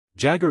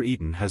Jagger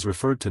Eaton has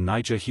referred to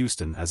Nyjah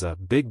Huston as a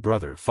big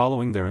brother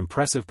following their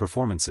impressive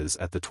performances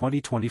at the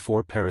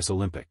 2024 Paris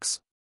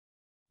Olympics.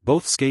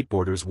 Both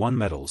skateboarders won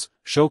medals,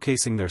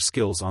 showcasing their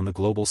skills on the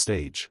global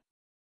stage.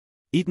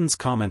 Eaton's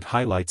comment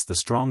highlights the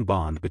strong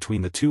bond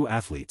between the two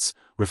athletes,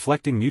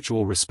 reflecting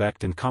mutual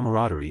respect and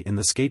camaraderie in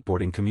the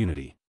skateboarding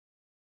community.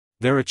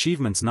 Their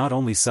achievements not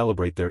only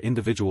celebrate their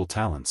individual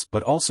talents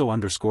but also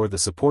underscore the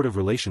supportive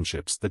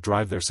relationships that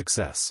drive their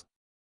success.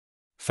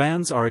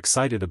 Fans are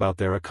excited about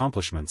their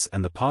accomplishments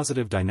and the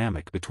positive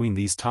dynamic between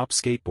these top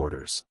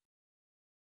skateboarders.